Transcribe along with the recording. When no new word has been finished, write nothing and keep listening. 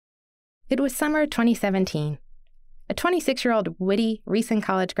It was summer 2017. A 26-year-old witty, recent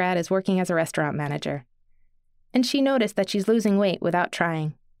college grad is working as a restaurant manager. And she noticed that she's losing weight without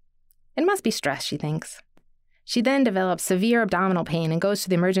trying. It must be stress, she thinks. She then develops severe abdominal pain and goes to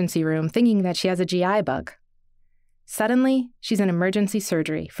the emergency room thinking that she has a GI bug. Suddenly, she's in emergency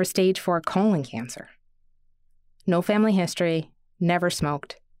surgery for stage 4 colon cancer. No family history, never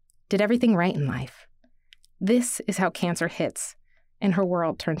smoked, did everything right in life. This is how cancer hits, and her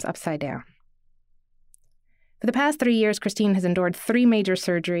world turns upside down. For the past 3 years, Christine has endured 3 major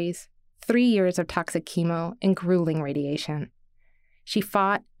surgeries, 3 years of toxic chemo, and grueling radiation. She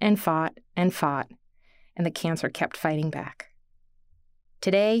fought and fought and fought, and the cancer kept fighting back.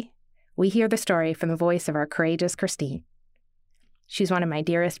 Today, we hear the story from the voice of our courageous Christine. She's one of my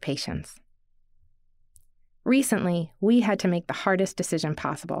dearest patients. Recently, we had to make the hardest decision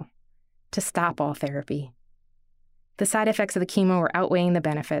possible, to stop all therapy. The side effects of the chemo were outweighing the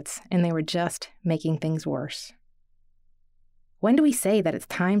benefits, and they were just making things worse. When do we say that it's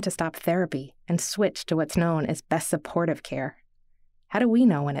time to stop therapy and switch to what's known as best supportive care? How do we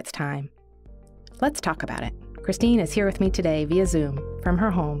know when it's time? Let's talk about it. Christine is here with me today via Zoom from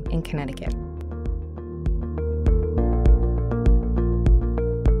her home in Connecticut.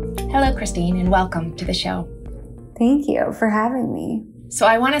 Hello, Christine, and welcome to the show. Thank you for having me. So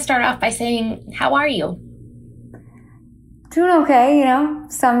I want to start off by saying, how are you? Doing okay,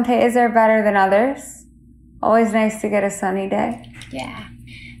 Some days are better than others. Always nice to get a sunny day. Yeah.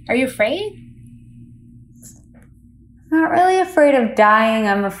 Are you afraid? Not really afraid of dying.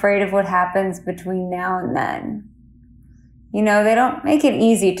 I'm afraid of what happens between now and then. They don't make it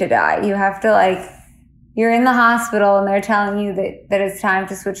easy to die. You have to, you're in the hospital and they're telling you that it's time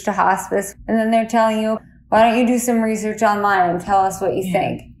to switch to hospice. And then they're telling you, why don't you do some research online and tell us what you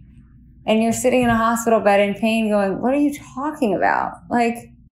think? And you're sitting in a hospital bed in pain going, what are you talking about?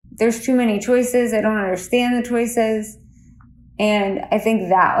 There's too many choices. I don't understand the choices. And I think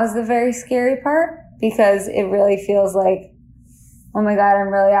that was the very scary part, because it really feels like, oh my God, I'm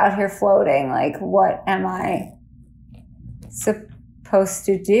really out here floating. What am I supposed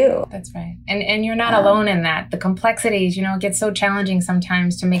to do? That's right. And you're not alone in that. The complexities, it gets so challenging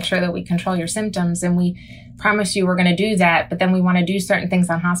sometimes to make sure that we control your symptoms, and we promise you we're going to do that, but then we want to do certain things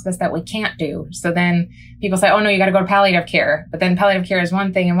on hospice that we can't do. So then people say, oh no, you got to go to palliative care. But then palliative care is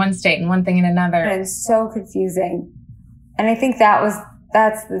one thing in one state and one thing in another. And it's so confusing. And I think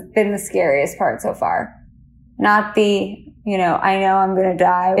that's been the scariest part so far. Not the, I know I'm going to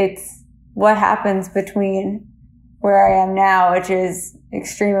die. It's what happens between where I am now, which is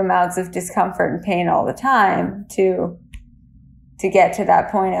extreme amounts of discomfort and pain all the time, to get to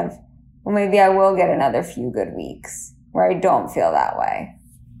that point of, well, maybe I will get another few good weeks where I don't feel that way.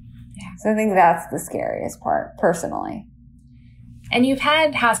 Yeah. So I think that's the scariest part, personally. And you've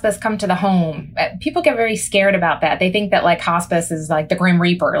had hospice come to the home. People get very scared about that. They think that hospice is the Grim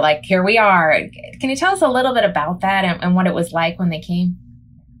Reaper, here we are. Can you tell us a little bit about that and what it was like when they came?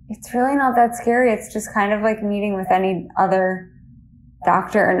 It's really not that scary. It's just kind of like meeting with any other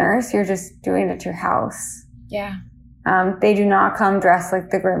doctor or nurse. You're just doing it at your house. Yeah. They do not come dressed like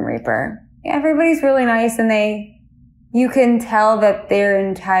the Grim Reaper. Everybody's really nice, and you can tell that their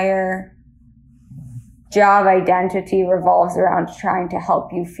entire job identity revolves around trying to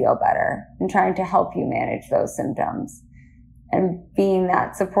help you feel better and trying to help you manage those symptoms, and being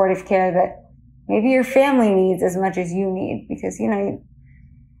that supportive care that maybe your family needs as much as you need, because,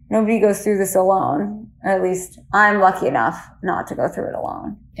 nobody goes through this alone. Or at least I'm lucky enough not to go through it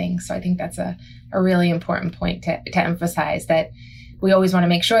alone. Thanks. So I think that's a really important point to emphasize, that we always want to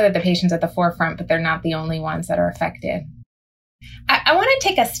make sure that the patient's at the forefront, but they're not the only ones that are affected. I want to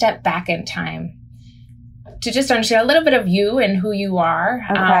take a step back in time to just understand a little bit of you and who you are.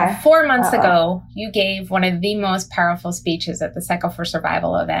 Okay. 4 months ago, you gave one of the most powerful speeches at the Cycle for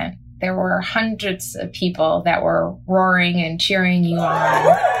Survival event. There were hundreds of people that were roaring and cheering you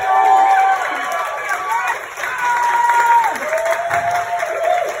on.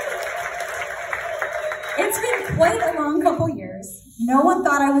 It's been quite a long couple years. No one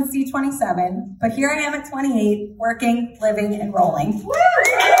thought I would see 27, but here I am at 28, working, living, and rolling. Woo!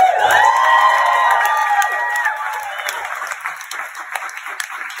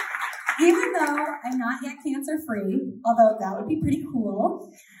 Even though I'm not yet cancer-free, although that would be pretty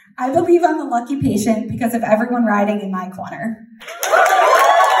cool, I believe I'm a lucky patient because of everyone riding in my corner.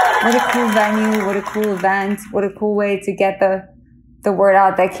 What a cool venue, what a cool event, what a cool way to get the word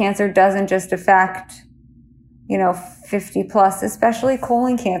out that cancer doesn't just affect, 50 plus, especially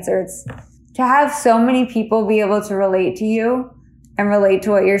colon cancer. It's to have so many people be able to relate to you and relate to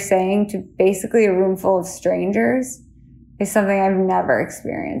what you're saying to basically a room full of strangers is something I've never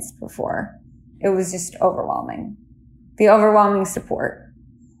experienced before. It was just overwhelming. The overwhelming support.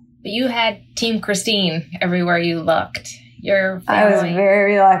 But you had Team Christine everywhere you looked. Your family. I was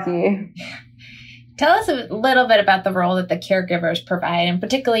very lucky. Tell us a little bit about the role that the caregivers provide, and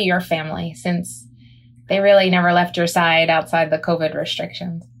particularly your family, since they really never left your side outside the COVID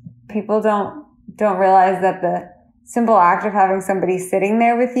restrictions. People don't realize that the simple act of having somebody sitting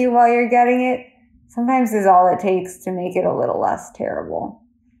there with you while you're getting it sometimes is all it takes to make it a little less terrible,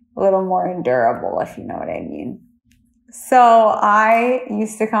 a little more endurable, if you know what I mean. So I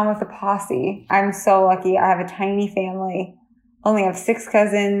used to come with a posse. I'm so lucky. I have a tiny family. Only have 6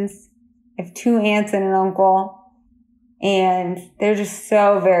 cousins. I have 2 aunts and an uncle. And they're just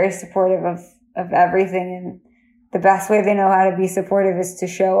so very supportive of everything. And the best way they know how to be supportive is to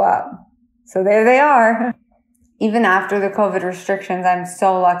show up. So there they are. Even after the COVID restrictions, I'm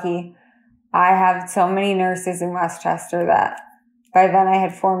so lucky. I have so many nurses in Westchester that by then I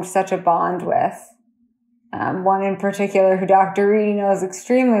had formed such a bond with. One in particular who Dr. Reedy knows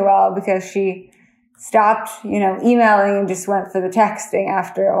extremely well because she stopped, emailing and just went for the texting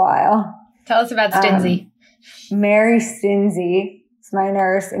after a while. Tell us about Stinzy. Mary Stinzy is my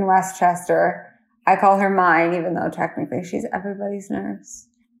nurse in Westchester. I call her mine, even though technically she's everybody's nurse.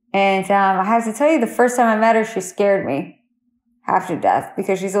 And I have to tell you, the first time I met her, she scared me half to death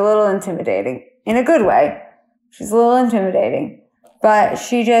because she's a little intimidating in a good way. She's a little intimidating. But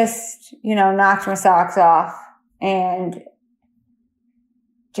she just, knocked my socks off and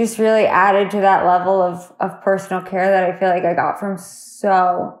just really added to that level of personal care that I feel like I got from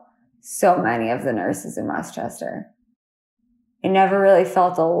so many of the nurses in Westchester. I never really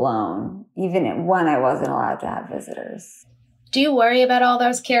felt alone, even when I wasn't allowed to have visitors. Do you worry about all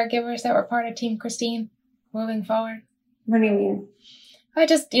those caregivers that were part of Team Christine moving forward? What do you mean? I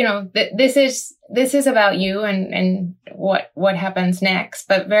just, this is about you and what happens next.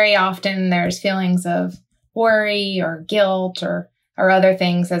 But very often there's feelings of worry or guilt or other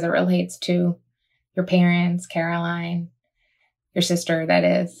things as it relates to your parents, Caroline, your sister, that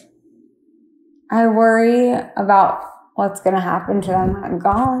is. I worry about what's going to happen to them when I'm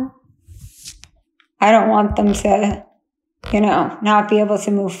gone. I don't want them to, not be able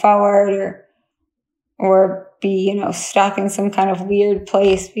to move forward or be, stuck in some kind of weird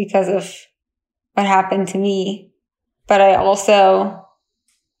place because of what happened to me. But I also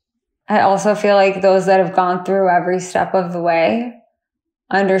feel like those that have gone through every step of the way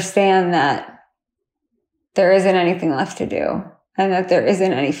understand that there isn't anything left to do and that there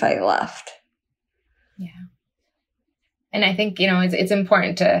isn't any fight left. Yeah. And I think, it's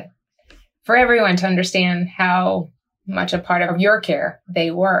important for everyone to understand how much a part of your care they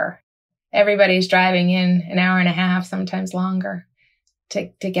were. Everybody's driving in an hour and a half, sometimes longer,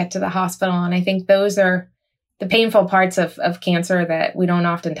 to get to the hospital. And I think those are the painful parts of cancer that we don't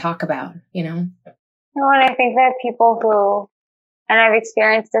often talk about, And I think that people who, and I've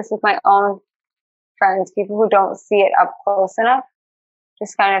experienced this with my own friends, people who don't see it up close enough,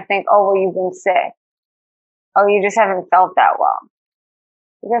 just kind of think, oh, well, you've been sick. Oh, you just haven't felt that well.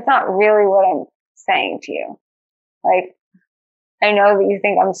 But that's not really what I'm saying to you. Like, I know that you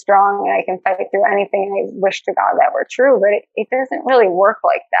think I'm strong and I can fight through anything. I wish to God that were true, but it doesn't really work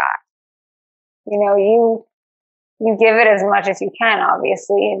like that. You give it as much as you can,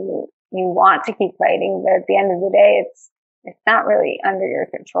 obviously, and you want to keep fighting, but at the end of the day, it's not really under your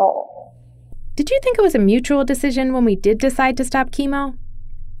control. Did you think it was a mutual decision when we did decide to stop chemo?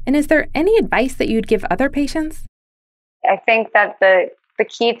 And is there any advice that you'd give other patients? I think that the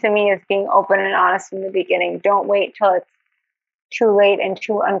key to me is being open and honest from the beginning. Don't wait till it's too late and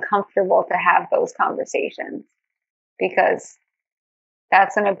too uncomfortable to have those conversations, because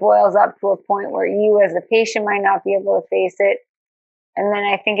that's when it boils up to a point where you as a patient might not be able to face it. And then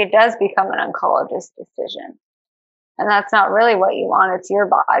I think it does become an oncologist decision. And that's not really what you want. It's your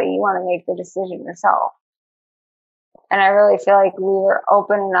body. You want to make the decision yourself. And I really feel like we were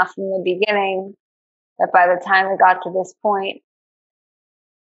open enough from the beginning that by the time it got to this point,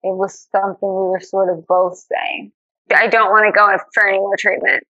 it was something we were sort of both saying. I don't want to go for any more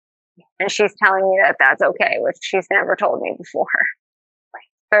treatment. And she's telling me that that's okay, which she's never told me before.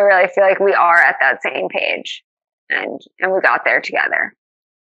 So I really feel like we are at that same page and we got there together.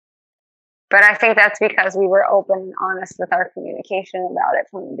 But I think that's because we were open and honest with our communication about it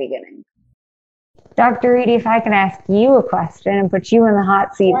from the beginning. Dr. Reedy, if I can ask you a question and put you in the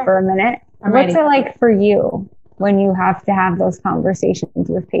hot seat for a minute. What's it like for you when you have to have those conversations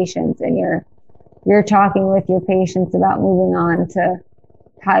with patients and you're talking with your patients about moving on to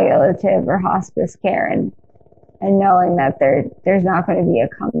palliative or hospice care and knowing that there's not going to be a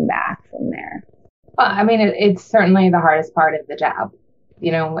comeback from there? Well, I mean, it's certainly the hardest part of the job.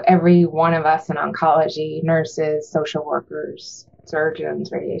 You know, every one of us in oncology, nurses, social workers,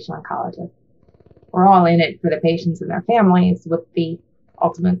 surgeons, radiation oncologists, we're all in it for the patients and their families with the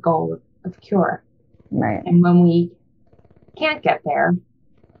ultimate goal of cure. Right. And when we can't get there,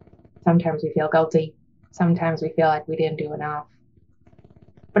 sometimes we feel guilty. Sometimes we feel like we didn't do enough.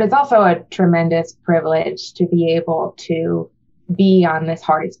 But it's also a tremendous privilege to be able to be on this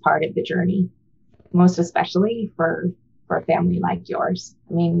hardest part of the journey, most especially for a family like yours.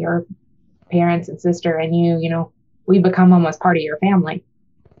 I mean, your parents and sister and you know, we become almost part of your family.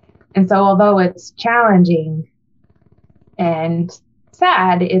 And so although it's challenging and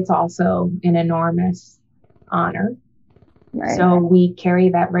sad, it's also an enormous honor. Right. So we carry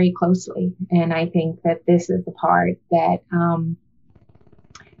that very closely. And I think that this is the part that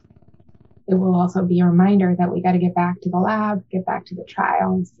it will also be a reminder that we got to get back to the lab, get back to the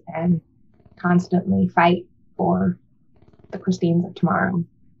trials, and constantly fight for the Christines of tomorrow.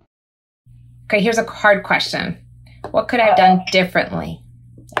 Okay, here's a hard question. What could I have done differently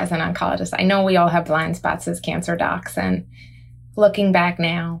as an oncologist? I know we all have blind spots as cancer docs, and looking back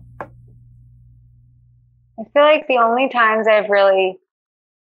now. I feel like the only times I've really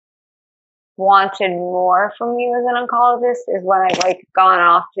wanted more from you as an oncologist is when I've like gone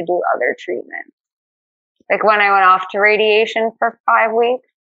off to do other treatments. Like when I went off to radiation for 5 weeks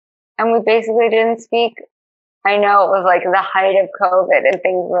and we basically didn't speak. I know it was like the height of COVID and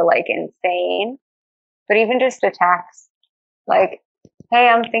things were like insane, but even just a text, like, hey,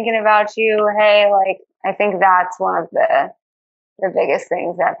 I'm thinking about you. Hey, like, I think that's one of the biggest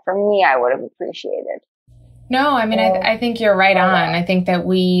things that for me, I would have appreciated. No, I mean, I think you're right on. I think that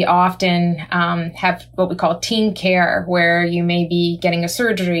we often have what we call team care, where you may be getting a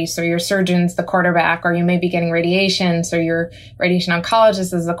surgery, so your surgeon's the quarterback, or you may be getting radiation, so your radiation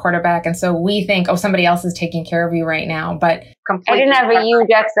oncologist is the quarterback. And so we think, oh, somebody else is taking care of you right now. But I didn't have a huge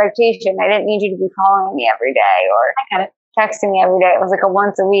expectation. I didn't need you to be calling me every day or texting me every day. It was like a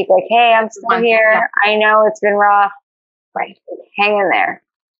once a week, like, hey, I'm still here. I know it's been rough. Right. Hang in there.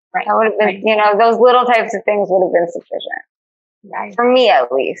 Right. That would have been, you know, those little types of things would have been sufficient. Right. For me, at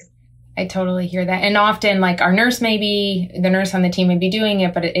least. I totally hear that. And often, like, the nurse on the team may be doing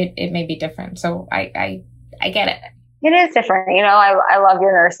it, but it may be different. So I get it. It is different. You know, I love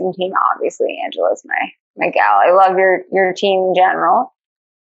your nursing team, obviously. Angela's my gal. I love your team in general.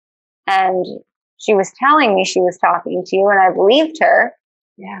 And she was telling me she was talking to you, and I believed her.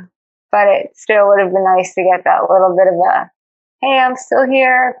 Yeah. But it still would have been nice to get that little bit of a, hey, I'm still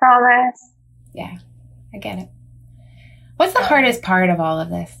here, I promise. Yeah, I get it. What's the hardest part of all of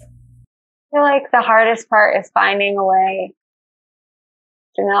this? I feel like the hardest part is finding a way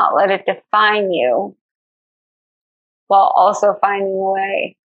to not let it define you, while also finding a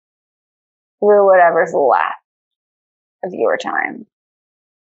way through whatever's left of your time.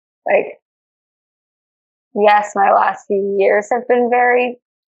 Like, yes, my last few years have been very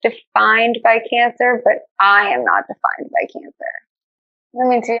defined by cancer, but I am not defined by cancer. I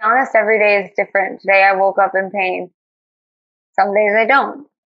mean, to be honest, every day is different. Today I woke up in pain. Some days I don't.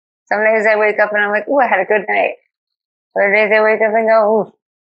 Some days I wake up and I'm like, ooh, I had a good night. Other days I wake up and go, ooh,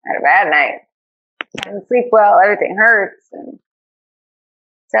 I had a bad night. I didn't sleep well. Everything hurts. And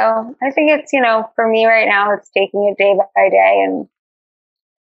so I think it's, you know, for me right now, it's taking it day by day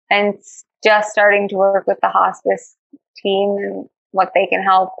and just starting to work with the hospice team and what they can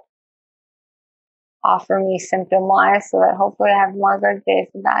help offer me symptom-wise so that hopefully I have more good days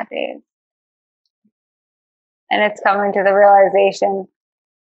than bad days. And it's coming to the realization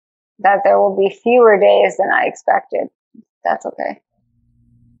that there will be fewer days than I expected. That's okay.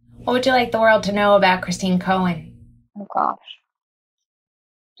 What would you like the world to know about Christine Cohen? Oh, gosh.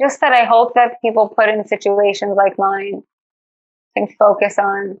 Just that I hope that people put in situations like mine can focus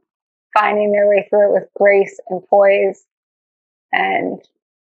on finding their way through it with grace and poise and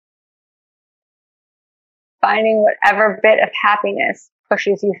finding whatever bit of happiness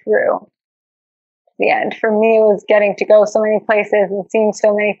pushes you through to the end. For me, it was getting to go so many places and seeing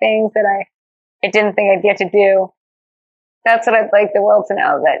so many things that I didn't think I'd get to do. That's what I'd like the world to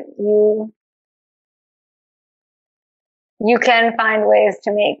know, that you can find ways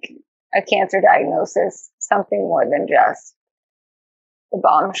to make a cancer diagnosis something more than just the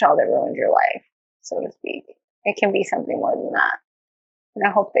bombshell that ruined your life, so to speak. It can be something more than that. And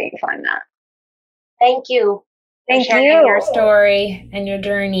I hope that you find that. Thank you. Thank sharing you. your story and your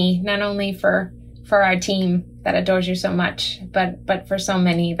journey, not only for our team that adores you so much, but for so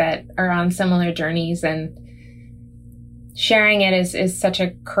many that are on similar journeys, and sharing it is such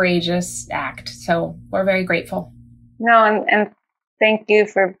a courageous act. So we're very grateful. No, and thank you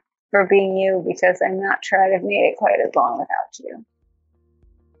for for being you, because I'm not sure I'd have made it quite as long without you.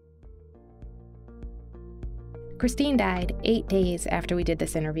 Christine died 8 days after we did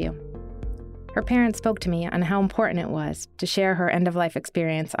this interview. Her parents spoke to me on how important it was to share her end-of-life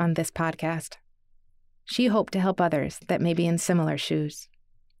experience on this podcast. She hoped to help others that may be in similar shoes.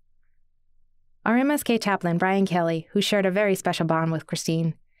 Our MSK chaplain, Brian Kelly, who shared a very special bond with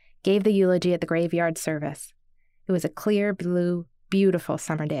Christine, gave the eulogy at the graveyard service. It was a clear, blue, beautiful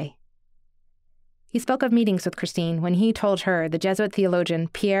summer day. He spoke of meetings with Christine when he told her the Jesuit theologian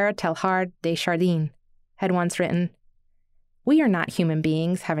Pierre Teilhard de Chardin had once written, "We are not human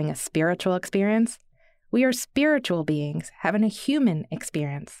beings having a spiritual experience. We are spiritual beings having a human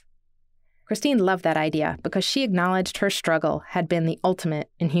experience." Christine loved that idea because she acknowledged her struggle had been the ultimate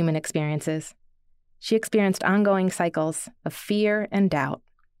in human experiences. She experienced ongoing cycles of fear and doubt,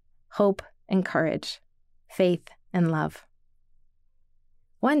 hope and courage, faith and love.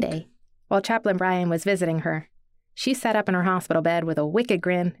 One day, while Chaplain Brian was visiting her, she sat up in her hospital bed with a wicked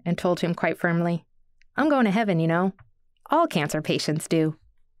grin and told him quite firmly, "I'm going to heaven, you know. All cancer patients do."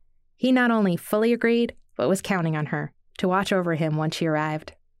 He not only fully agreed, but was counting on her to watch over him once she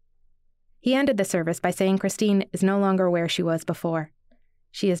arrived. He ended the service by saying Christine is no longer where she was before.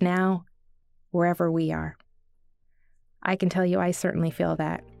 She is now wherever we are. I can tell you I certainly feel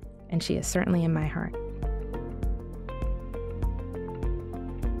that, and she is certainly in my heart.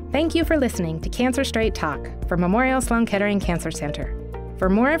 Thank you for listening to Cancer Straight Talk from Memorial Sloan Kettering Cancer Center. For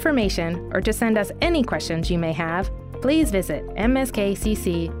more information or to send us any questions you may have, please visit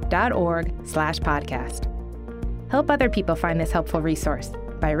mskcc.org/podcast. Help other people find this helpful resource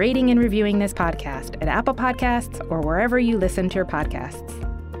by rating and reviewing this podcast at Apple Podcasts or wherever you listen to your podcasts.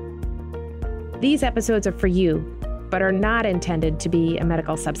 These episodes are for you, but are not intended to be a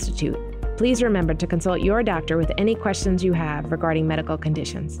medical substitute. Please remember to consult your doctor with any questions you have regarding medical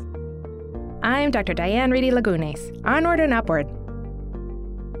conditions. I'm Dr. Diane Reedy Lagunes. Onward and upward.